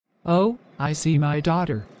Oh, I see my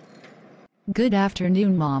daughter. Good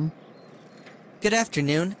afternoon, Mom. Good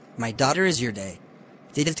afternoon. My daughter is your day.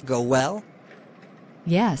 Did it go well?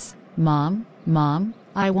 Yes, Mom,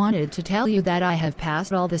 I wanted to tell you that I have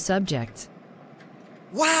passed all the subjects.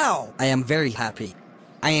 Wow! I am very happy.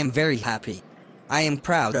 I am very happy. I am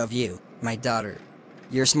proud of you, my daughter.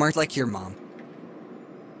 You're smart like your mom.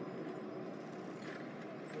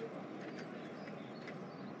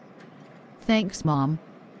 Thanks, Mom.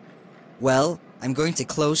 Well, I'm going to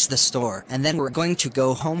close the store and then we're going to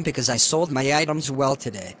go home because I sold my items well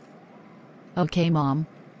today. Okay, Mom.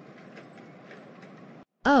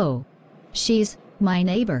 Oh, she's my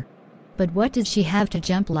neighbor. But what did she have to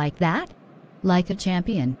jump like that? Like a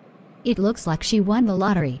champion. It looks like she won the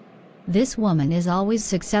lottery. This woman is always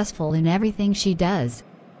successful in everything she does.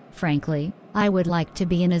 Frankly, I would like to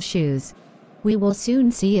be in his shoes. We will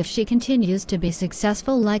soon see if she continues to be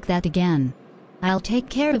successful like that again. I'll take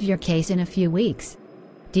care of your case in a few weeks.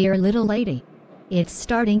 Dear little lady. It's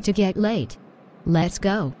starting to get late. Let's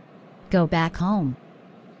go. Go back home.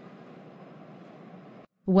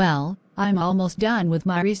 Well, I'm almost done with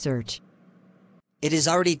my research. It is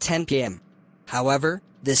already 10 p.m. However,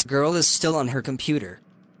 this girl is still on her computer.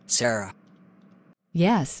 Sarah.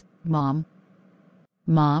 Yes, Mom.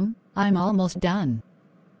 Mom, I'm almost done.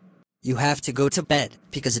 You have to go to bed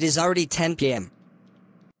because it is already 10 p.m.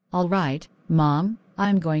 All right, Mom,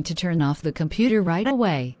 I'm going to turn off the computer right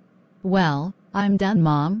away. Well, I'm done,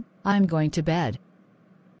 Mom. I'm going to bed.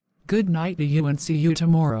 Good night to you and see you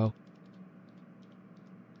tomorrow.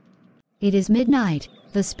 It is midnight.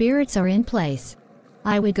 The spirits are in place.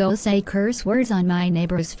 I would go say curse words on my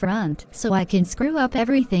neighbor's front so I can screw up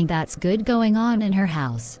everything that's good going on in her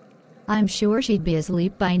house. I'm sure she'd be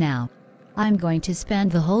asleep by now. I'm going to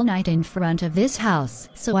spend the whole night in front of this house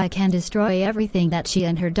so I can destroy everything that she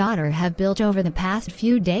and her daughter have built over the past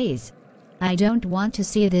few days. I don't want to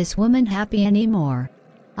see this woman happy anymore.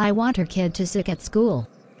 I want her kid to sick at school.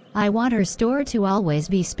 I want her store to always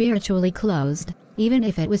be spiritually closed, even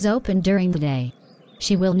if it was open during the day.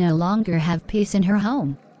 She will no longer have peace in her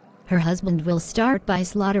home. Her husband will start by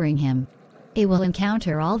slaughtering him. He will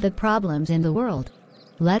encounter all the problems in the world.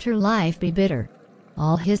 Let her life be bitter.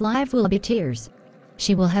 All his life will be tears.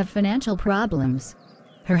 She will have financial problems.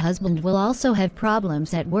 Her husband will also have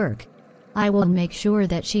problems at work. I will make sure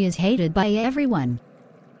that she is hated by everyone.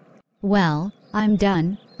 Well, I'm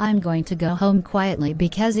done. I'm going to go home quietly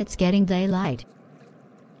because it's getting daylight.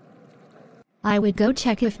 I would go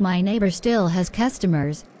check if my neighbor still has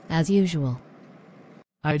customers, as usual.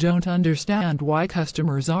 I don't understand why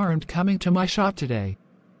customers aren't coming to my shop today.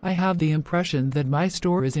 I have the impression that my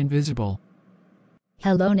store is invisible.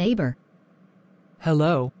 Hello, neighbor.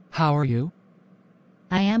 Hello, how are you?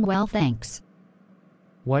 I am well, thanks.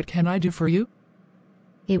 What can I do for you?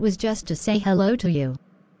 It was just to say hello to you.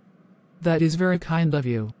 That is very kind of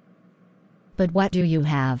you. But what do you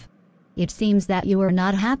have? It seems that you are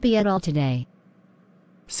not happy at all today.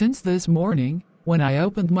 Since this morning, when I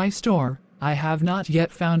opened my store, I have not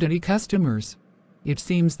yet found any customers. It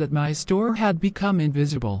seems that my store had become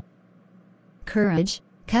invisible. Courage,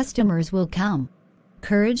 customers will come.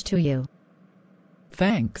 Courage to you.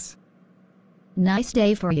 Thanks. Nice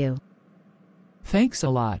day for you. Thanks a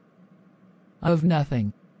lot. Of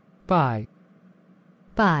nothing. Bye.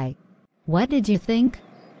 Bye. What did you think?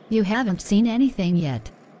 You haven't seen anything yet.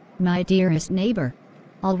 My dearest neighbor.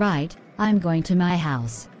 All right, I'm going to my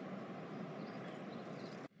house.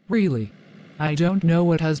 Really? I don't know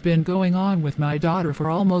what has been going on with my daughter for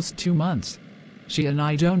almost 2 months. She and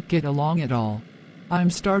I don't get along at all. I'm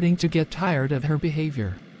starting to get tired of her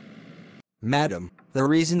behavior. Madam, the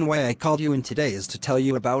reason why I called you in today is to tell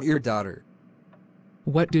you about your daughter.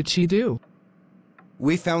 What did she do?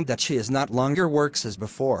 We found that she is not longer works as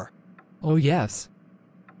before. Oh yes.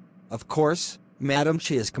 Of course, madam,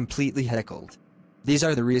 she is completely heckled. These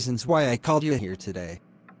are the reasons why I called you here today.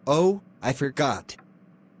 Oh, I forgot.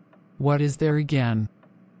 What is there again?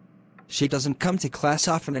 She doesn't come to class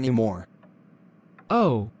often anymore.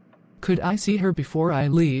 Oh. Could I see her before I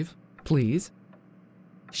leave, please?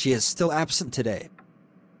 She is still absent today.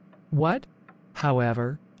 What?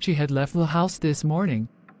 However, she had left the house this morning.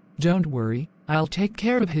 Don't worry, I'll take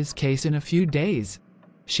care of his case in a few days.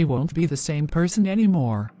 She won't be the same person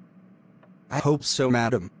anymore. I hope so,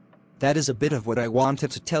 madam. That is a bit of what I wanted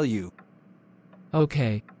to tell you.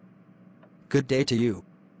 Okay. Good day to you.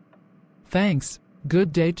 Thanks.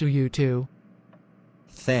 Good day to you too.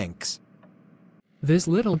 Thanks. This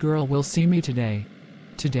little girl will see me today.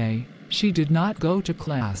 Today, she did not go to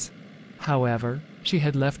class. However, she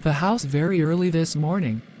had left the house very early this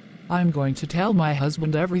morning. I'm going to tell my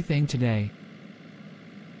husband everything today.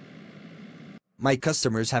 My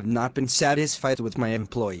customers have not been satisfied with my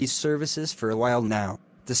employee's services for a while now,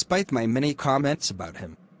 despite my many comments about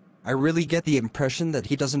him. I really get the impression that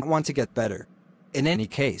he doesn't want to get better. In any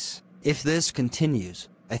case, if this continues,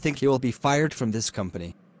 I think he will be fired from this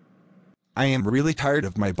company. I am really tired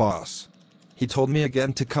of my boss. He told me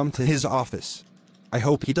again to come to his office. I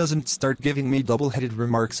hope he doesn't start giving me double-headed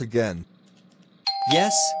remarks again.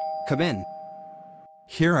 Yes, come in.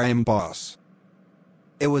 Here I am, boss.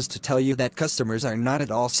 It was to tell you that customers are not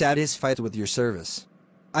at all satisfied with your service.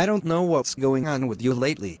 I don't know what's going on with you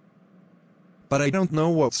lately. But I don't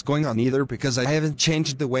know what's going on either because I haven't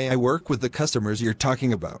changed the way I work with the customers you're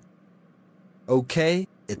talking about. Okay,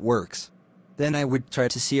 it works. Then I would try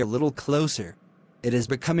to see a little closer. It is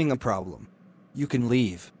becoming a problem. You can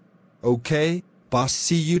leave. Okay, boss,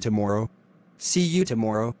 see you tomorrow. See you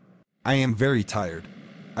tomorrow. I am very tired.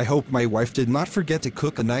 I hope my wife did not forget to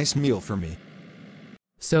cook a nice meal for me.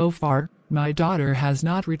 So far, my daughter has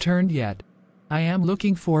not returned yet. I am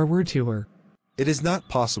looking forward to her. It is not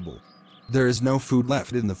possible. There is no food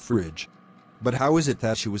left in the fridge. But how is it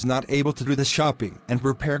that she was not able to do the shopping and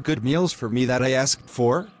prepare good meals for me that I asked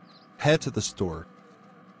for? Head to the store.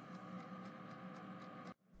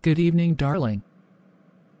 Good evening, darling.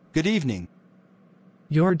 Good evening.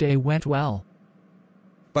 Your day went well.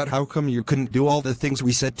 But how come you couldn't do all the things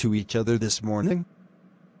we said to each other this morning?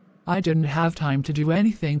 I didn't have time to do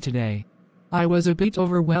anything today. I was a bit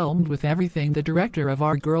overwhelmed with everything the director of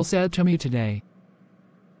our girl said to me today.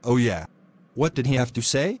 Oh yeah. What did he have to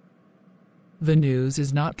say? The news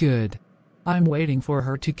is not good. I'm waiting for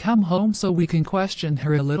her to come home so we can question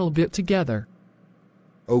her a little bit together.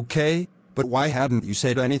 Okay, but why hadn't you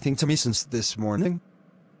said anything to me since this morning?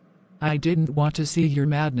 I didn't want to see your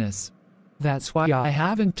madness. That's why I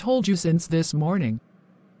haven't told you since this morning.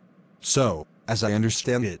 So, as I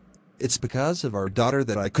understand it, it's because of our daughter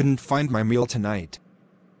that I couldn't find my meal tonight.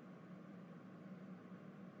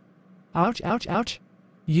 Ouch, ouch, ouch.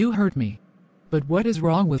 You hurt me. But what is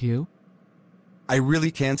wrong with you? I really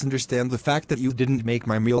can't understand the fact that you didn't make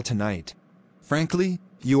my meal tonight. Frankly,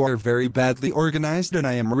 you are very badly organized and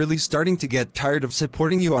I am really starting to get tired of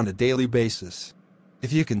supporting you on a daily basis.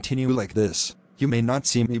 If you continue like this, you may not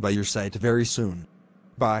see me by your side very soon.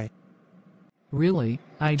 Bye. Really,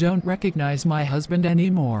 I don't recognize my husband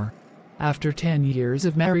anymore. After 10 years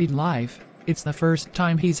of married life, it's the first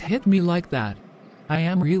time he's hit me like that. I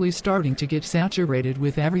am really starting to get saturated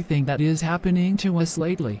with everything that is happening to us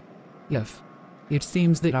lately. It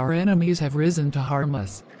seems that our enemies have risen to harm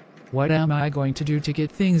us. What am I going to do to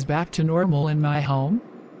get things back to normal in my home?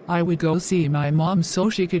 I would go see my mom so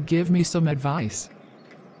she could give me some advice.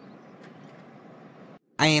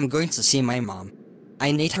 I am going to see my mom.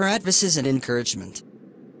 I need her advices and encouragement.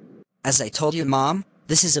 As I told you, Mom,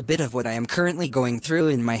 this is a bit of what I am currently going through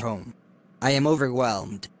in my home. I am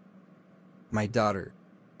overwhelmed. My daughter,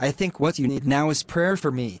 I think what you need now is prayer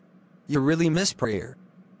for me. You really miss prayer.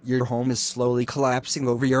 Your home is slowly collapsing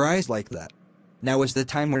over your eyes like that. Now is the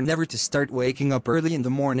time or never to start waking up early in the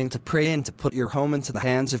morning to pray and to put your home into the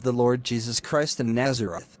hands of the Lord Jesus Christ in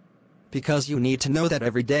Nazareth. Because you need to know that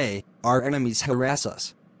every day, our enemies harass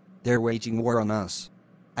us. They're waging war on us.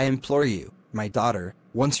 I implore you, my daughter,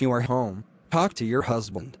 once you are home, talk to your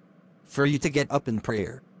husband. For you to get up in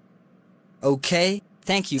prayer. Okay,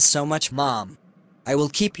 thank you so much, Mom. I will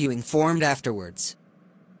keep you informed afterwards.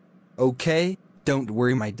 Okay, don't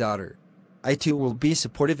worry, my daughter. I too will be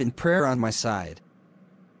supportive in prayer on my side.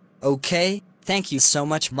 Okay, thank you so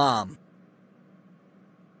much, Mom.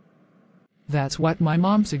 That's what my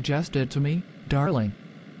mom suggested to me, darling.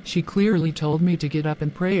 She clearly told me to get up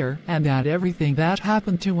in prayer and that everything that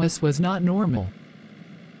happened to us was not normal.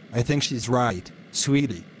 I think she's right,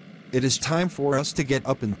 sweetie. It is time for us to get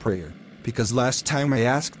up in prayer, because last time I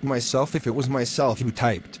asked myself if it was myself who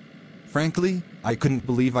typed. Frankly, I couldn't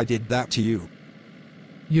believe I did that to you.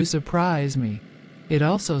 You surprise me. It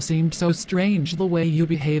also seemed so strange the way you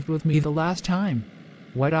behaved with me the last time.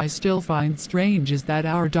 What I still find strange is that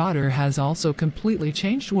our daughter has also completely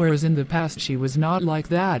changed, whereas in the past she was not like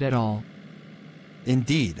that at all.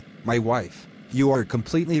 Indeed, my wife, you are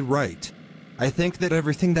completely right. I think that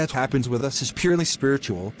everything that happens with us is purely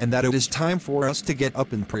spiritual and that it is time for us to get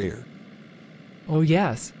up in prayer. Oh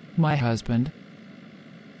yes, my husband.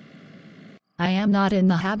 I am not in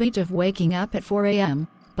the habit of waking up at 4 a.m.,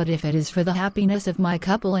 but if it is for the happiness of my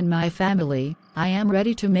couple and my family, I am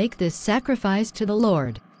ready to make this sacrifice to the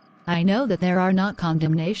Lord. I know that there are not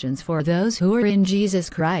condemnations for those who are in Jesus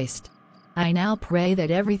Christ. I now pray that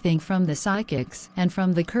everything from the psychics and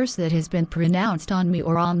from the curse that has been pronounced on me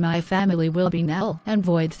or on my family will be null and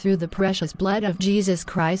void through the precious blood of Jesus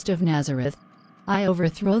Christ of Nazareth. I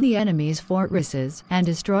overthrow the enemy's fortresses and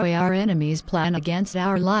destroy our enemy's plan against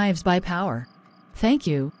our lives by power. Thank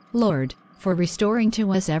you, Lord, for restoring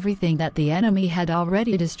to us everything that the enemy had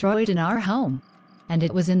already destroyed in our home. And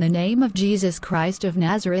it was in the name of Jesus Christ of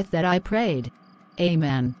Nazareth that I prayed.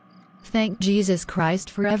 Amen. Thank Jesus Christ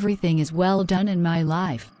for everything is well done in my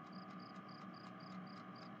life.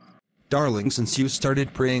 Darling, since you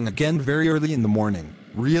started praying again very early in the morning,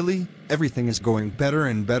 really, everything is going better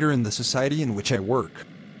and better in the society in which I work.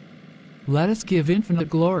 Let us give infinite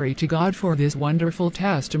glory to God for this wonderful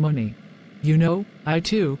testimony. You know, I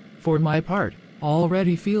too, for my part,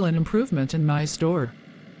 already feel an improvement in my store.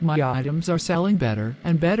 My items are selling better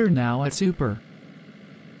and better now at Super.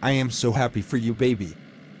 I am so happy for you, baby.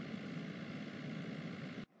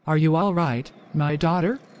 Are you all right, my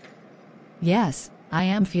daughter? Yes, I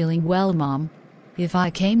am feeling well, Mom. If I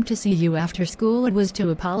came to see you after school, it was to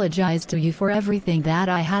apologize to you for everything that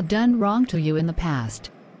I had done wrong to you in the past.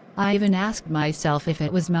 I even asked myself if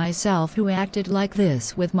it was myself who acted like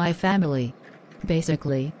this with my family.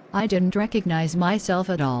 Basically, I didn't recognize myself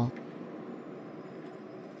at all.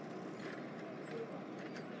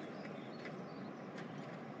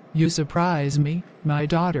 You surprise me, my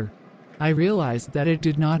daughter. I realized that it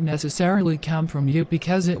did not necessarily come from you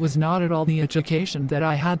because it was not at all the education that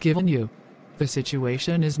I had given you. The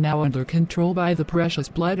situation is now under control by the precious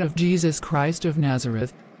blood of Jesus Christ of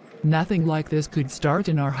Nazareth. Nothing like this could start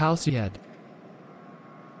in our house yet.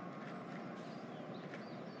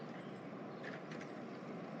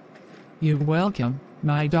 You're welcome,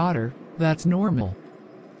 my daughter, that's normal.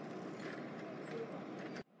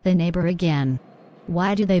 The neighbor again.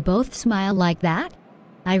 Why do they both smile like that?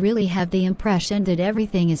 I really have the impression that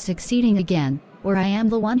everything is succeeding again, or I am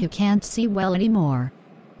the one who can't see well anymore.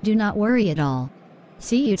 Do not worry at all.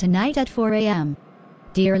 See you tonight at 4 a.m.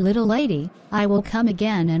 Dear little lady, I will come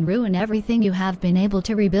again and ruin everything you have been able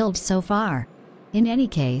to rebuild so far. In any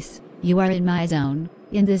case, you are in my zone,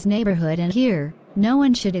 in this neighborhood, and here, no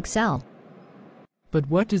one should excel. But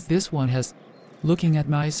what does this one has? Looking at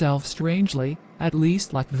myself strangely, at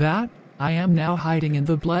least like that, I am now hiding in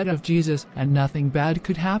the blood of Jesus and nothing bad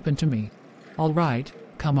could happen to me. All right,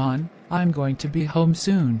 come on, I'm going to be home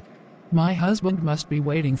soon. My husband must be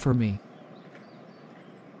waiting for me.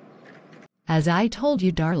 As I told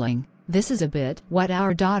you, darling, this is a bit what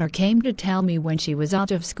our daughter came to tell me when she was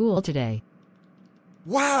out of school today.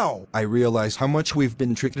 Wow! I realize how much we've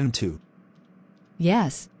been tricked into.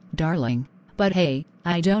 Yes, darling, but hey,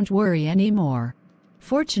 I don't worry anymore.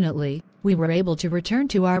 Fortunately, we were able to return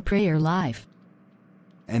to our prayer life.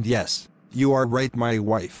 And yes, you are right, my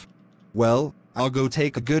wife. Well, I'll go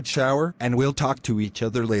take a good shower and we'll talk to each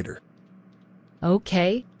other later.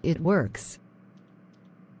 Okay, it works.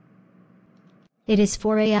 It is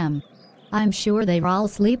 4 a.m. I'm sure they're all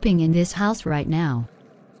sleeping in this house right now.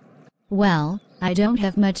 Well, I don't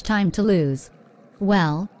have much time to lose.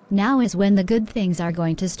 Well, now is when the good things are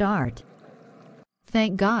going to start.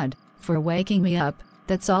 Thank God for waking me up,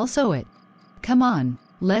 that's also it. Come on,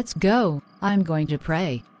 let's go, I'm going to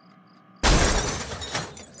pray.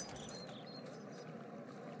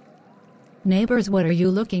 Neighbors, what are you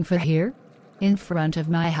looking for here? In front of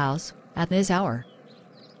my house, at this hour?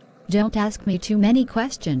 Don't ask me too many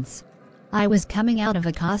questions. I was coming out of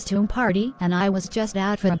a costume party and I was just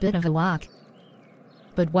out for a bit of a walk.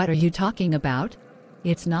 But what are you talking about?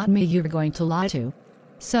 It's not me you're going to lie to.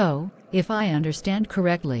 So, if I understand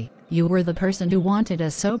correctly, you were the person who wanted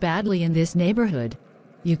us so badly in this neighborhood.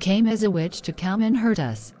 You came as a witch to come and hurt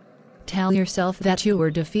us. Tell yourself that you were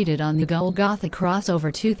defeated on the Golgotha cross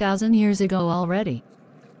over 2,000 years ago already.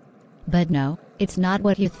 But no, it's not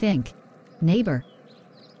what you think, neighbor.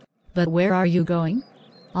 But where are you going?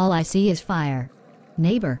 All I see is fire.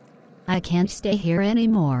 Neighbor, I can't stay here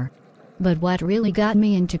anymore. But what really got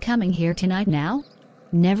me into coming here tonight now?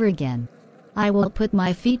 Never again. I will put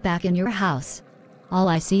my feet back in your house. All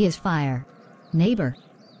I see is fire. Neighbor,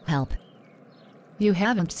 help. You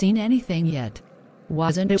haven't seen anything yet.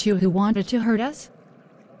 Wasn't it you who wanted to hurt us?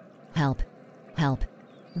 Help. Help.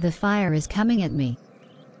 The fire is coming at me.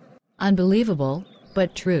 Unbelievable,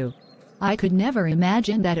 but true. I could never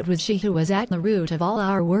imagine that it was she who was at the root of all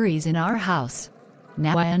our worries in our house.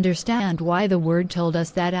 Now I understand why the word told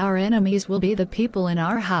us that our enemies will be the people in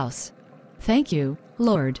our house. Thank you,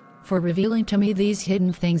 Lord, for revealing to me these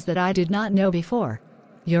hidden things that I did not know before.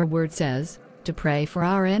 Your word says, to pray for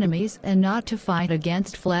our enemies and not to fight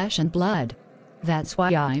against flesh and blood. That's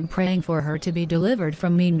why I'm praying for her to be delivered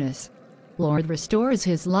from meanness. Lord, restores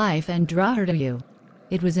his life and draw her to you.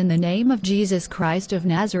 It was in the name of Jesus Christ of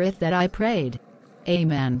Nazareth that I prayed.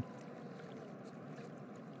 Amen.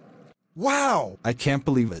 Wow! I can't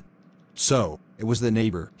believe it. So, It was the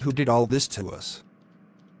neighbor who did all this to us.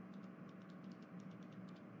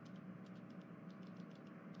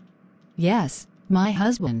 Yes, my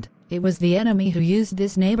husband. It was the enemy who used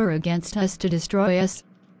this neighbor against us to destroy us.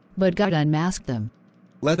 But God unmasked them.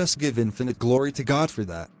 Let us give infinite glory to God for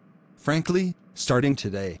that. Frankly, starting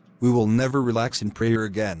today, we will never relax in prayer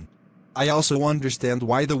again. I also understand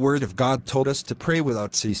why the Word of God told us to pray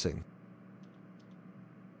without ceasing.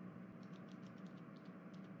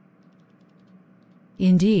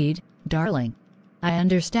 Indeed, darling. I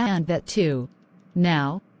understand that too.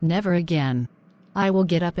 Now, never again. I will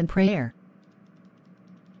get up in prayer.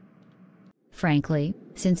 Frankly,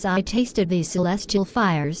 since I tasted these celestial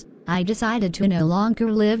fires, I decided to no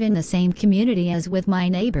longer live in the same community as with my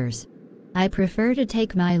neighbors. I prefer to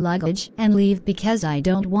take my luggage and leave because I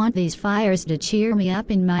don't want these fires to cheer me up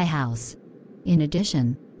in my house. In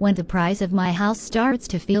addition, when the price of my house starts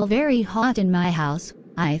to feel very hot in my house,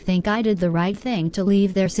 I think I did the right thing to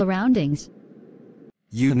leave their surroundings.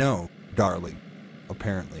 You know, darling.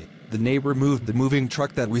 Apparently, the neighbor moved the moving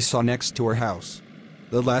truck that we saw next to our house.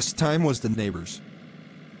 The last time was the neighbor's.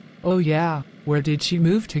 Oh yeah, where did she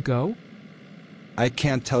move to go? I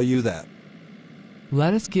can't tell you that.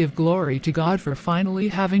 Let us give glory to God for finally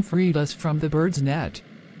having freed us from the bird's net.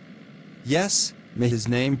 Yes, may his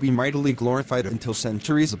name be mightily glorified until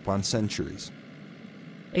centuries upon centuries.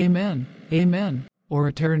 Amen, amen. O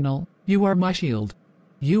Eternal, you are my shield.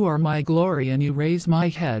 You are my glory and you raise my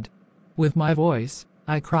head. With my voice,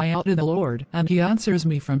 I cry out to the Lord and he answers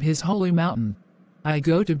me from his holy mountain. I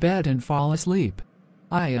go to bed and fall asleep.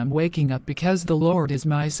 I am waking up because the Lord is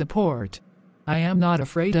my support. I am not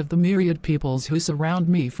afraid of the myriad peoples who surround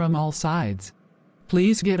me from all sides.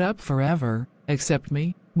 Please get up forever, accept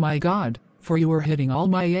me, my God, for you are hitting all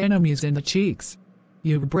my enemies in the cheeks.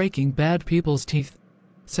 You are breaking bad people's teeth.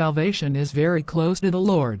 Salvation is very close to the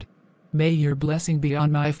Lord. May your blessing be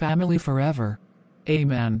on my family forever.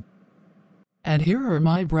 Amen. And here are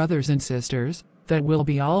my brothers and sisters, that will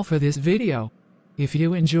be all for this video. If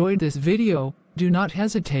you enjoyed this video, do not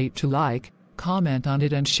hesitate to like, comment on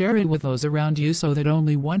it and share it with those around you so that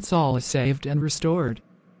only one soul is saved and restored.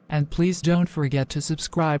 And please don't forget to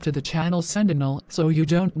subscribe to the channel Sentinel so you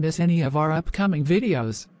don't miss any of our upcoming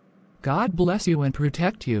videos. God bless you and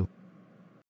protect you.